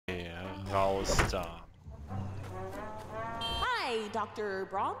Raus da. Hi, Dr.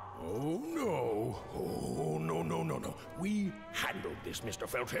 Braun. Oh, no. Oh, no, no, no, no. We handled this, Mr.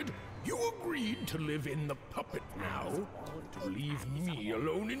 Felthead. You agreed to live in the puppet now, to leave me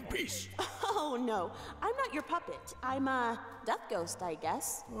alone in peace. Oh, no. I'm not your puppet. I'm a death ghost, I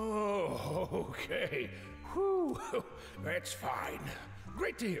guess. Oh, okay. Whew. That's fine.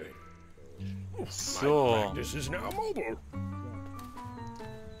 Great to hear it. So. My practice is now mobile.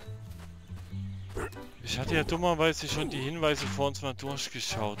 Ich hatte ja dummerweise schon die Hinweise vor uns mal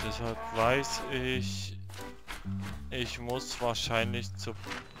durchgeschaut. Deshalb weiß ich, ich muss wahrscheinlich zur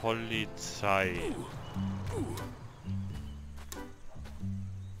Polizei.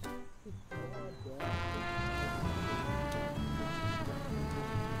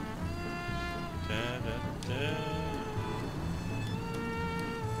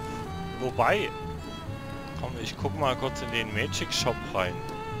 Wobei, komm, ich guck mal kurz in den Magic Shop rein.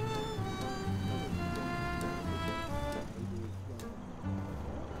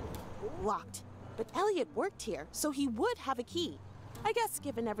 Locked. But Elliot worked here, so he would have a key. I guess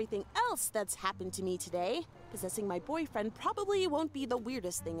given everything else that's happened to me today, possessing my boyfriend probably won't be the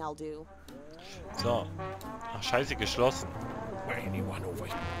weirdest thing I'll do. So. Ach, scheiße, geschlossen. Anyone over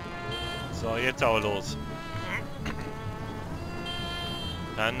here? So, jetzt aber los.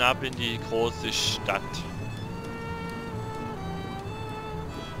 Dann ab in die große Stadt.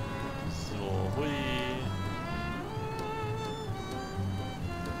 So, hui.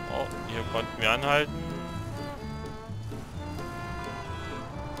 Oh, hier konnten wir anhalten.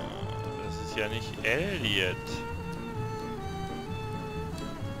 Das ist ja nicht Elliot.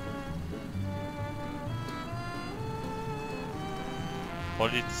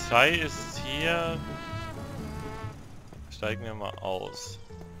 Polizei ist hier. Steigen wir mal aus.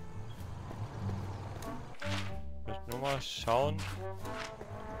 Ich möchte nur mal schauen.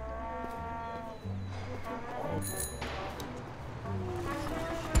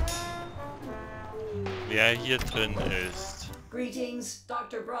 Wer hier drin ist. Greetings,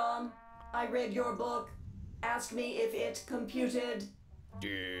 Dr. Braun. I read your book. Ask me if it computed.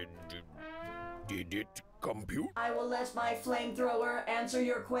 Did it compute? I will let my flamethrower answer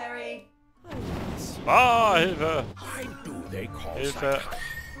your query. Ah, Hilfe! Why do they call Hilfe!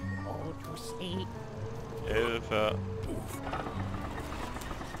 psychiatry? Hilfe!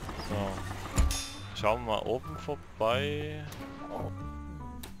 So. Schauen wir mal oben vorbei.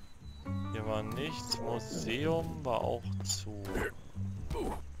 Hier war nichts. Museum war auch zu.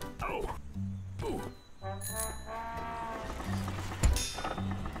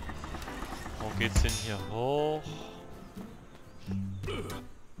 Wo geht's denn hier hoch?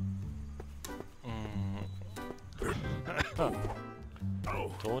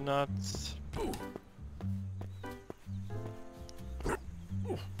 Donuts.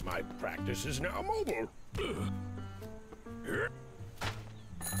 My practice is now mobile.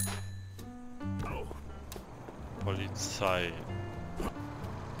 Polizei.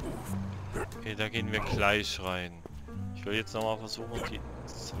 Okay, da gehen wir gleich rein. Ich will jetzt nochmal versuchen, die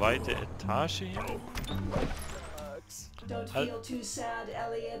zweite Etage hier. Don't feel too sad,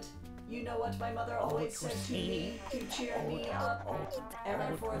 Elliot. You know what my mother always said to me to cheer me up.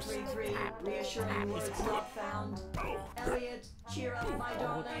 Error 433, reassuring words not found. Elliot, cheer up, my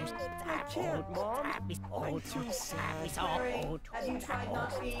darling. I can't, Mom. I'm too sad. Mary, have you tried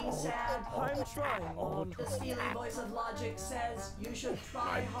not being sad? I'm trying, Mom. The stealing voice of logic says you should try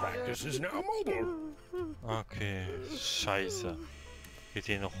My harder. practice is now mobile. Okay, scheiße. Geht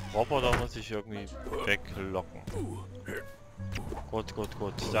hier noch Roboter, muss ich irgendwie weglocken. Gut, gut,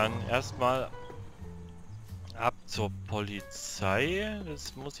 gut. Dann erstmal ab zur Polizei.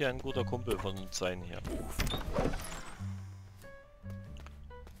 Das muss ja ein guter Kumpel von uns sein hier.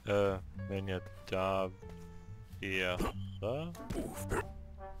 Wenn er da wäre.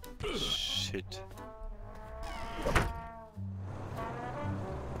 Shit.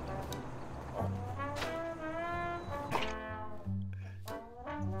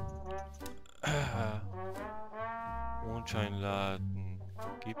 Mondscheinladen.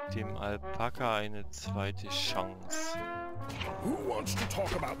 Gib dem Alpaka eine zweite Chance. Who wants to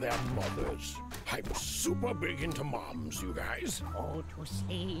talk about their mothers? I'm super big into moms, you guys.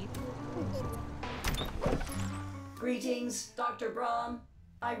 Greetings, Dr. Braun.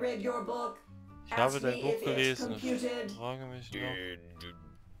 I read your book. Ich habe Ask dein me Buch if it gelesen. computed. Ich frage mich noch.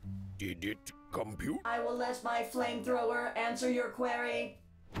 Did it compute? I will let my flamethrower answer your query.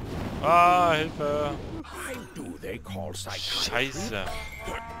 Ah, Hilfe! Why do they call psychiatry? Scheiße!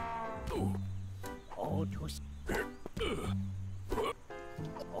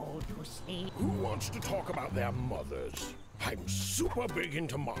 Who wants to talk about their mothers? I'm super big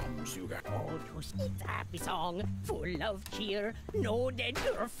into moms, you got. Oh, to sing a happy song full of cheer. No dead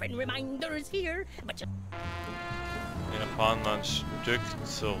girlfriend reminders here, but just Wir fahren mal ein Stück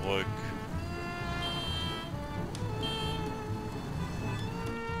zurück.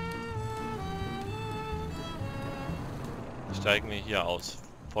 Steigen wir hier aus.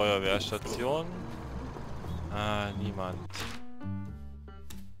 Feuerwehrstation. Ah, niemand.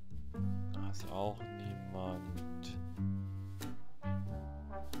 Da ist auch niemand.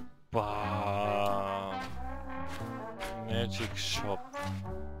 Bam. Magic Shop.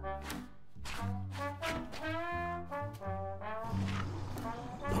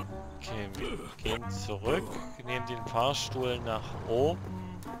 Okay, wir gehen zurück, nehmen den Fahrstuhl nach oben.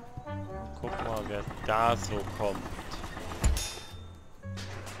 Guck mal, wer da so kommt.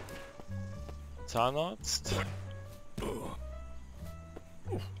 Zahnarzt.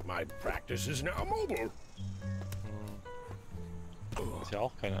 My practice is now mobile. Ist ja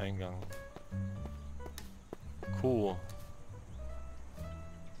auch kein Eingang. Kuh.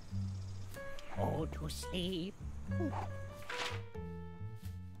 oh, to sleep.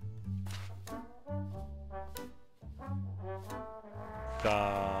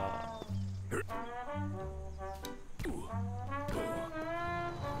 Da.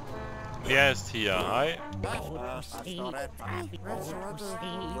 Wer ist hier? Hi. Oh, to sleep. Oh, to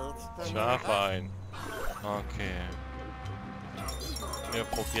sleep. Schlafe ein. Okay. Wir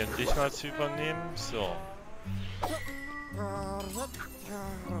probieren dich mal zu übernehmen. So.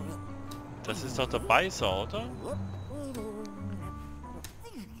 Das ist doch der Beißer, oder?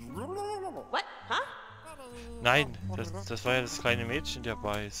 What? Huh? Nein, das war ja das kleine Mädchen, der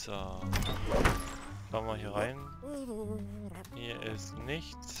Beißer. Schauen wir hier rein. Hier ist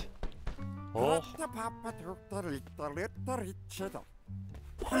nichts. Hoch.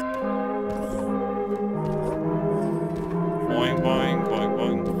 Boing, boing, boing,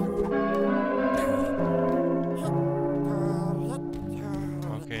 boing.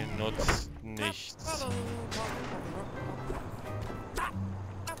 Okay, nutzt nichts.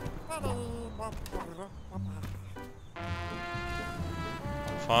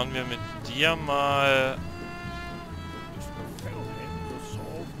 Fahren wir mit dir mal. Mr. Feldhead will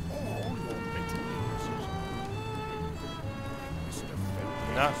solve all your mental illnesses. Mr.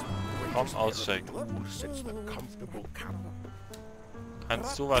 Feldhead Na, is the komm, greatest aussteigen. ever who sits the comfortable camp.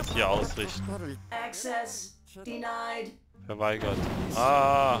 Kannst du was hier ausrichten? Access denied. Verweigert.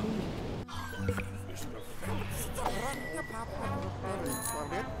 Ah,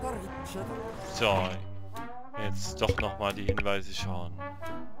 so. Jetzt doch nochmal die Hinweise schauen.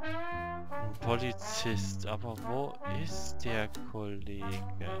 Ein Polizist, aber wo ist der Kollege?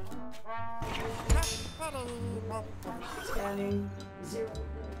 Scanning 0.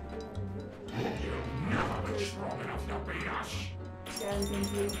 Scan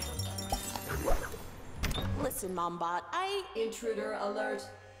complete. Listen, Mombot, Intruder alert.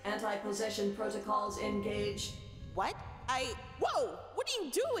 Anti-possession protocols engaged. What? Whoa! What are you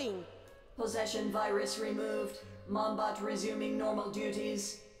doing? Possession virus removed. Mombot resuming normal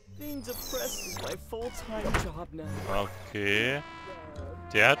duties. Being depressed is my full-time job now. Okay.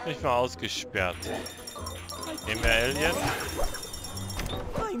 Der hat mich mal ausgesperrt. Nehmen wir Elliot.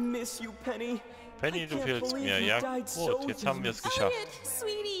 I miss you, Penny. Penny, du fehlst mir. Ja, gut, jetzt haben wir es geschafft. Elliot,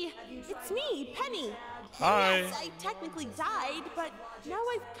 sweetie, it's me, Penny. Hi. Yes, I technically died, but now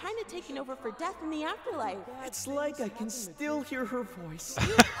I've kind of taken over for Death in the afterlife. It's like I can still hear her voice.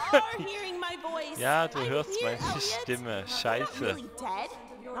 You are hearing my voice. Ja, du I'm hörst here, meine Elliot. Stimme. I'm not Scheiße. really dead.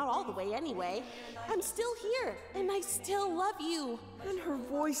 Not all the way anyway. I'm still here, and I still love you. And her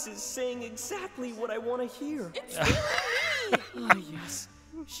voice is saying exactly what I want to hear. It's really me. Ah, yes.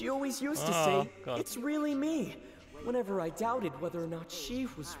 She always used to Oh, say, God. it's really me, whenever I doubted whether or not she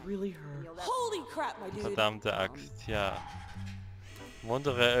was really her. Holy crap, my dude. Verdammte Axt, ja.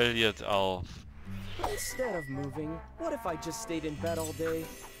 Wundere Elliot auf. Instead of moving, what if I just stayed in bed all day?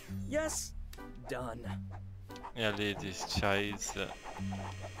 Yes, done. Erledigt, scheiße.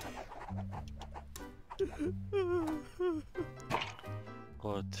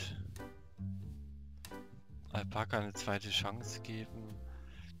 Gut. Alpaka eine zweite Chance geben.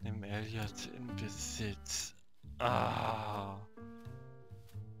 Nimm Elliot in Besitz. Ah.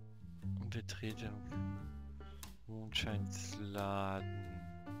 Und betrete Moonshines Laden.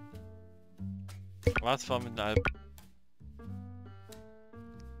 Was war mit Alpaka?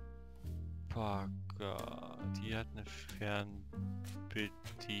 Die hat eine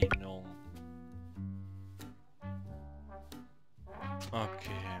Fernbedienung.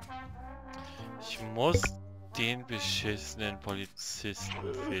 Okay. Ich muss den beschissenen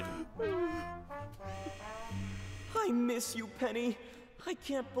Polizisten finden. I I miss you, Penny. I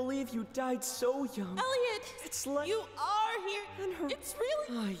can't believe you died so young. Elliot! It's like... You are here! And her... It's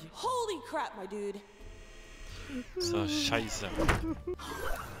really... Holy crap, my dude. So, scheiße.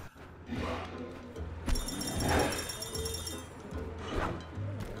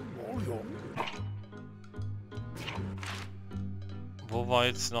 Wo war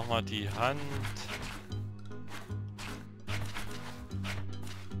jetzt nochmal die Hand?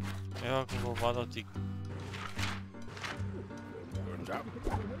 Irgendwo war doch die...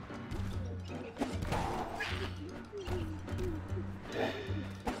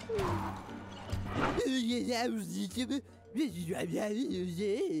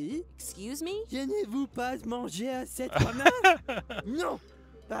 Excuse me? Je ne vous pas manger à cette main? Non,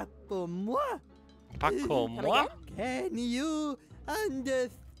 pas pour moi. Pas pour moi? Can you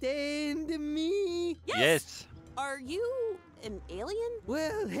understand me? Yes. Are you an alien?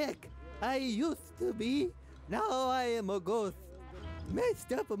 Well, heck, I used to be. Now I am a ghost.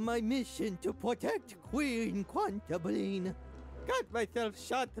 Messed up my mission to protect Queen Quantabline. Got myself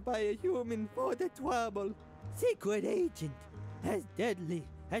shot by a human for the trouble. Secret agent, as deadly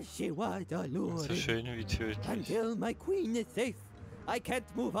as she was alluring. So schön wie tödlich. Until my queen is safe, I can't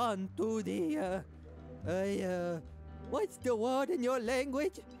move on to the, what's the word in your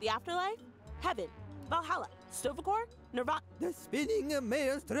language? The afterlife? Heaven? Valhalla? Stovacor? Nirvana? The spinning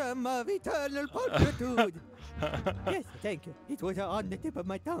maelstrom of eternal pulchritude. Yes, thank you. It was on the tip of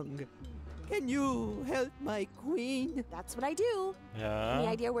my tongue. Can you help my queen? That's what I do. Any Ja.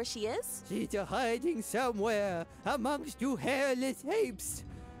 idea where she is? She's hiding somewhere amongst you hairless apes.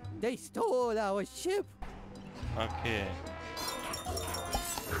 They stole our ship. Okay.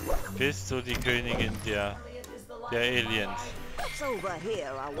 Bist du die Königin der Aliens? What's over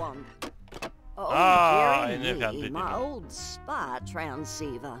here, I wonder? Oh, Eine dearie me, Fernbedienung. my old spy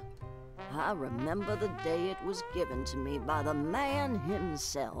transceiver. I remember the day it was given to me by the man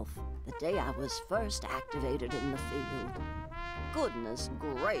himself. The day I was first activated in the field. Goodness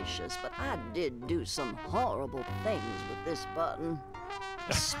gracious, but I did do some horrible things with this button.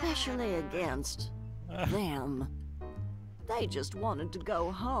 Especially against them. They just wanted to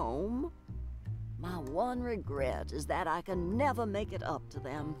go home. My one regret is that I can never make it up to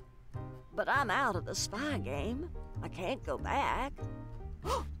them. But I'm out of the spy game. I can't go back.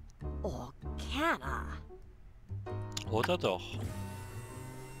 Or can I? Oder doch?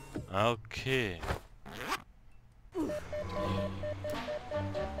 Okay. You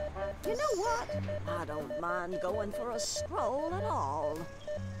know what? I don't mind going for a stroll at all.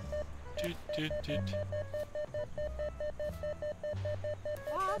 Tüt, tüt, tüt.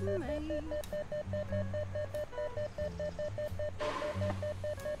 Pardon me.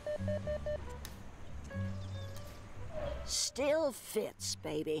 Still fits,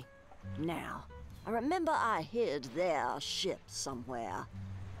 baby. Now, I remember I hid their ship somewhere.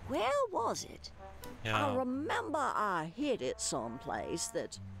 Where was it? I Ja. remember I hid it someplace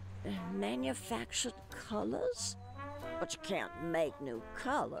that manufactured colors. But you can't make new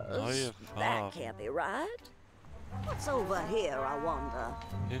colors. Neue That Farben. can't be right. What's over here, I wonder?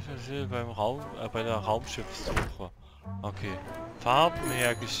 Hilfe bei der Raumschiffssuche. Okay. Farben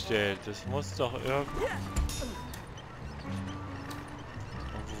hergestellt. Das muss doch irgendwie...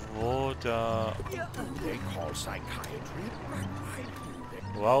 Wo da... They call psychiatry.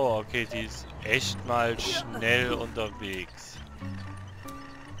 Wow, okay, die ist echt mal schnell unterwegs.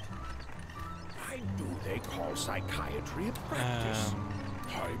 Why do they call psychiatry a practice?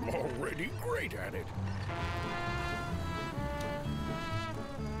 I'm already great at it.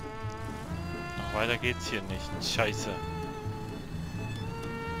 Ach, weiter geht's hier nicht. Scheiße.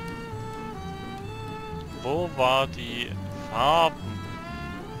 Wo war die Farben?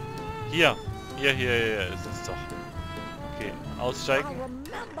 Hier ist es doch. Okay, I aussteigen.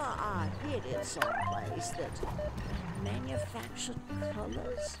 remember I hid it someplace that manufactured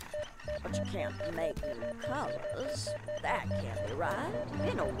colors. But you can't make new colors. That can't be right.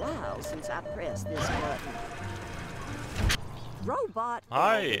 Been a while since I pressed this button. Robot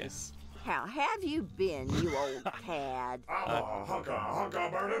Hi. Elvis, how have you been, you old cad? I'm a hunka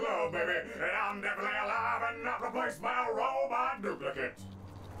burning low, baby, and I'm definitely alive and not replaced by a robot duplicate.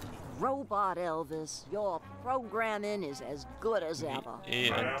 Robot Elvis, your programming is as good as ever.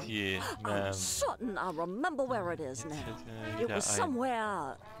 Und je. I'm certain I remember where it is now. It was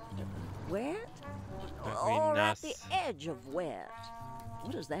somewhere wet? Or at the edge of wet.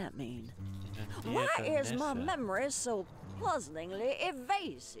 What does that mean? Why is my memory so puzzlingly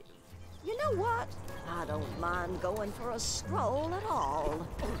evasive? You know what? I don't mind going for a stroll at all.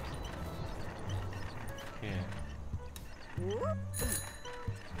 Okay.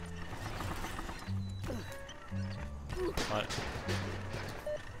 Mal.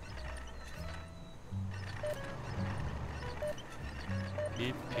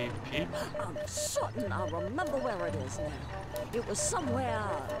 Piep, piep, piep. I'm certain I remember where it is now. It was somewhere...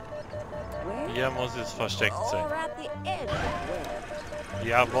 Where? Hier muss es versteckt sein. Or at the edge of where?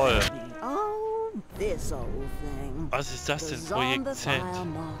 Jawohl. Oh, this old thing. Was ist das The denn? Projekt Z. Zombifier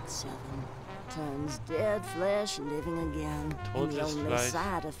Mark 7 turns dead flesh living again. And the only Todesfleisch.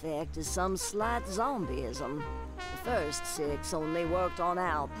 side effect is some slight zombieism. The first 6 only worked on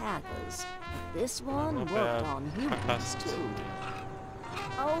alpacas. This one worked on humans too.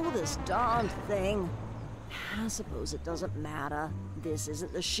 Oh, this darned thing. I suppose it doesn't matter. This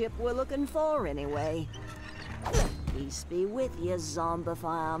isn't the ship we're looking for anyway. Peace be with you,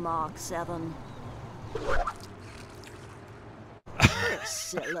 Zombifier Mark 7.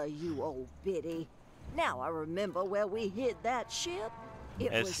 Priscilla, you old biddy. Now I remember where we hid that ship.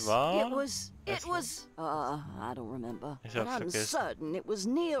 It was, I don't remember. But I'm certain it was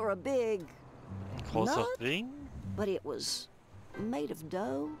near a big Großer nut, Ring? but it was made of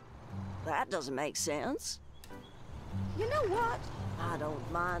dough. That doesn't make sense. You know what? I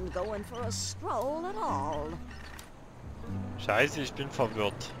don't mind going for a stroll at all. Scheiße, ich bin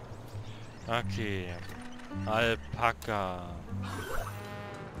verwirrt. Okay. Alpaka.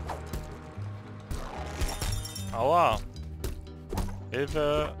 Aua.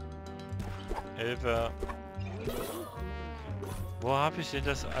 Hilfe. Hilfe. Wo habe ich denn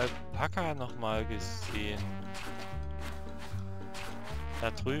das Alpaka nochmal gesehen?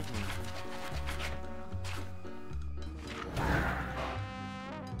 Da drüben.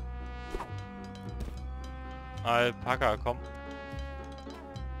 Alpaka, komm.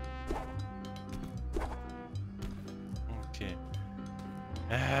 Okay.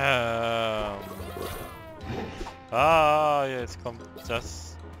 Ah, jetzt kommt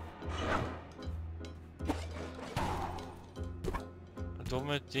das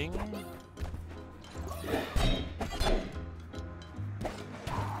dumme Ding.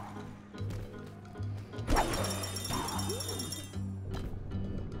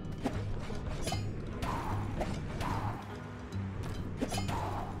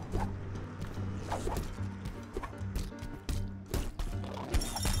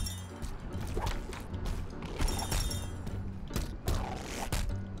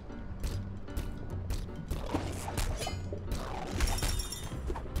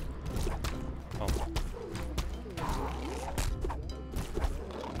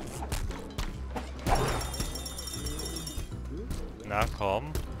 Na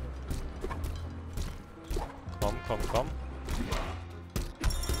komm. Komm, komm, komm.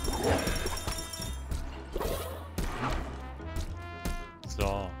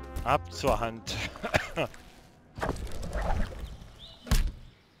 So, ab zur Hand.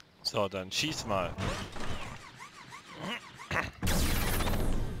 So, dann schieß mal.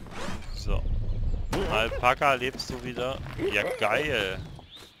 So. Alpaka, lebst du wieder? Ja, geil.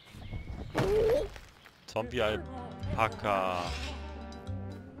 Zombie-Alpaka.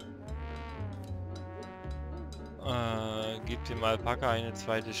 Gib dem Alpaka eine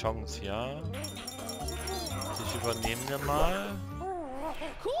zweite Chance, ja? Ich übernehme mir mal.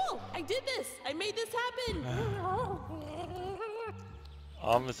 Cool! I did this! I made this happen!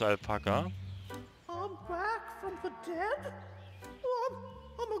 Armes Alpaka. I'm back from the dead?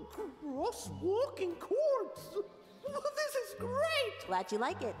 I'm a gross walking corpse. This is great. Glad you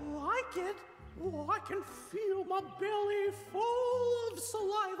like it. Like it? Oh, I can feel my belly full of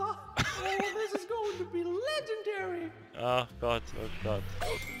saliva. Oh, this is going to be legendary. Ach Gott, oh Gott.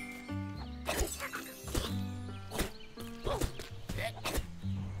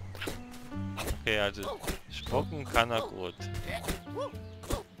 Okay, also spucken kann er gut.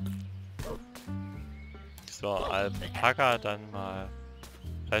 So, Alpaka dann mal.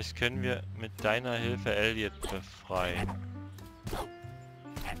 Vielleicht können wir mit deiner Hilfe Elliot befreien.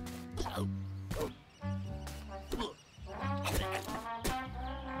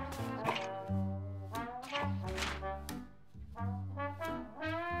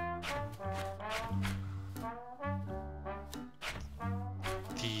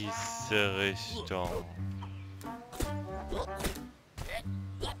 Diese Richtung.